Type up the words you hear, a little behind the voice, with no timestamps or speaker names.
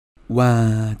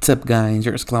What's up guys,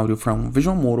 here's Claudio from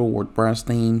Visualmodo WordPress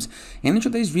themes, and in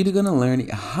today's video gonna learn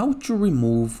how to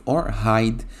remove or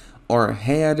hide our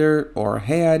header or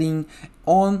heading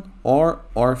on or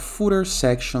footer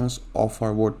sections of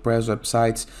our WordPress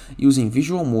websites using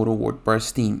Visualmodo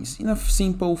WordPress themes in a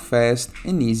simple, fast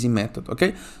and easy method,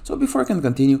 okay? So before I can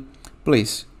continue,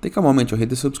 please take a moment to hit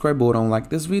the subscribe button, like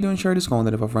this video and share this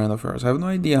content with a friend of yours. I have no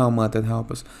idea how much that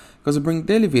helps us, because I bring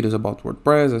daily videos about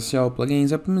WordPress, SEO,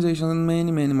 plugins, optimization and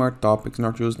many more topics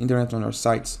not used internet on your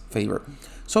site's favor.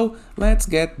 So let's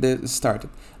get this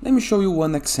started. Let me show you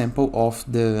one example of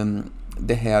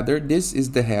the header. This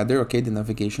is the header, okay, the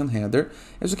navigation header.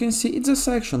 As you can see, it's a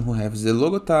section who has the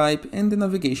logo type and the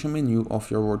navigation menu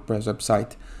of your WordPress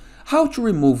website. How to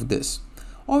remove this?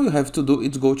 All you have to do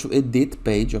is go to edit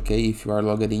page, okay, if you are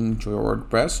logged into your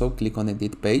WordPress, so click on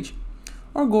edit page,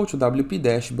 or go to WP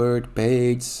dashboard,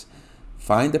 page,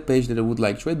 find the page that you would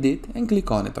like to edit and click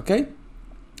on it, okay?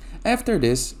 After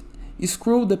this,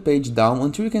 scroll the page down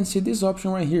until you can see this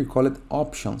option right here, call it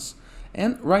options,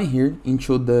 and right here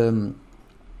into the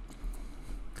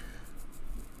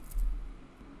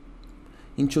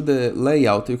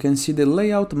layout, you can see the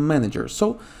layout manager.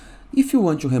 So if you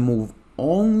want to remove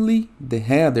only the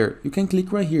header, you can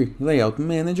click right here, layout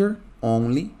manager,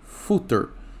 only footer.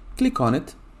 Click on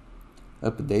it,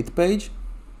 update page.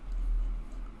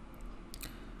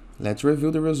 Let's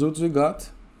review the results we got.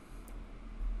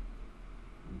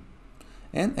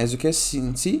 And as you can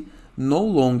see, no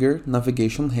longer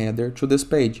navigation header to this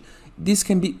page. This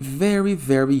can be very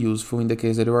useful in the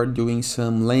case that you are doing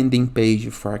some landing page,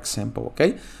 for example,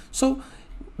 okay? So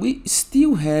we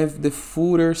still have the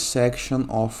footer section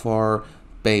of our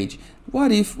page.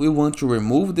 What if we want to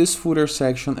remove this footer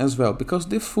section as well? Because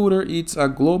the footer is a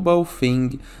global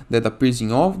thing that appears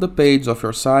in all of the pages of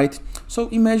your site. So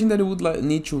imagine that you would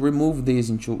need to remove this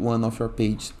into one of your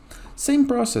pages. Same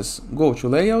process, go to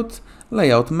layout,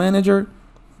 layout manager,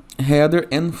 header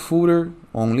and footer,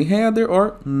 only header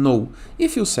or no.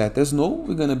 If you set as no,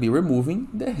 we're gonna be removing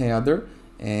the header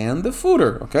and the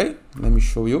footer, okay? Let me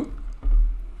show you.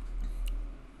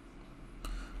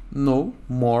 No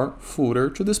more footer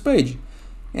to this page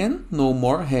and no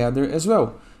more header as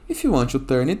well. If you want to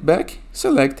turn it back,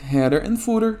 select header and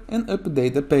footer and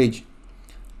update the page.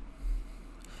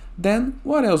 Then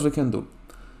what else we can do?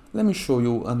 Let me show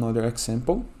you another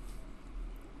example.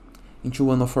 Into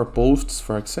one of our posts,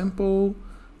 for example,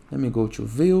 let me go to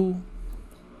view.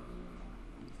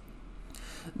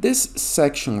 This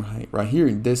section right here,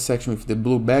 this section with the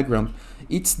blue background,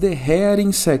 it's the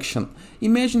heading section.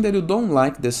 Imagine that you don't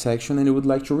like this section and you would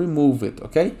like to remove it,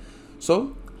 okay?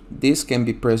 So this can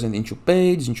be present into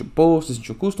pages, into posts,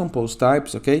 into custom post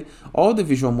types, okay? All the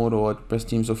Visualmodo WordPress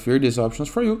teams offer these options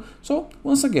for you. So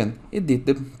once again, edit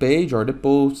the page or the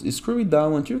post, scroll it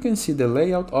down until you can see the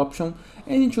layout option,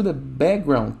 and into the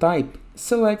background type,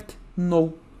 select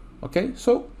no, okay?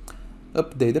 So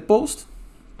update the post.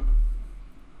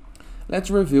 Let's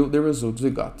review the results we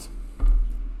got.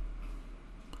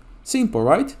 Simple,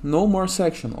 right? No more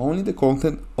section, only the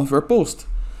content of your post.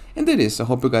 And that is, I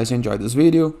hope you guys enjoyed this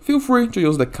video. Feel free to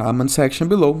use the comment section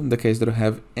below in the case that you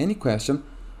have any question.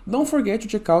 Don't forget to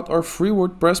check out our free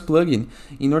WordPress plugin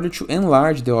in order to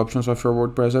enlarge the options of your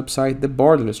WordPress website, the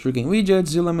borderless, triggering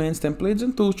widgets, elements, templates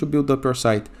and tools to build up your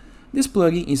site. This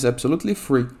plugin is absolutely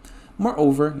free.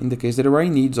 Moreover, in the case that you are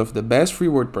in need of the best free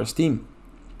WordPress theme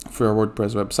for your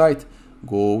WordPress website,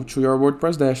 go to your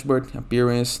WordPress dashboard,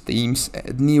 appearance, themes,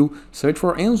 add new, search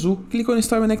for Enzo, click on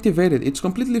install and activate it. It's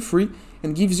completely free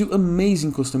and gives you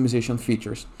amazing customization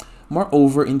features.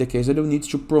 Moreover, in the case that you need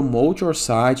to promote your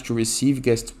site, to receive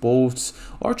guest posts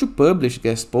or to publish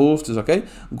guest posts, okay,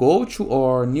 go to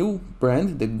our new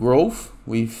brand, the growth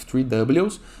with 3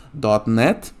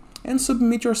 W's.net, and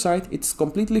submit your site. It's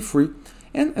completely free.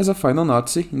 And as a final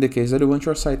note, in the case that you want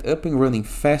your site up and running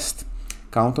fast,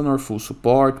 count on our full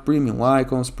support, premium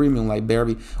icons, premium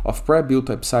library of pre-built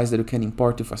websites that you can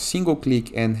import with a single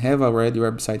click and have a ready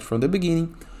website from the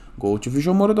beginning. Go to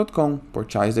visualmodo.com,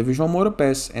 purchase the Visualmodo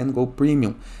Pass and go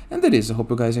premium. And that is, I hope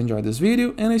you guys enjoyed this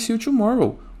video and I see you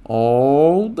tomorrow.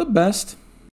 All the best!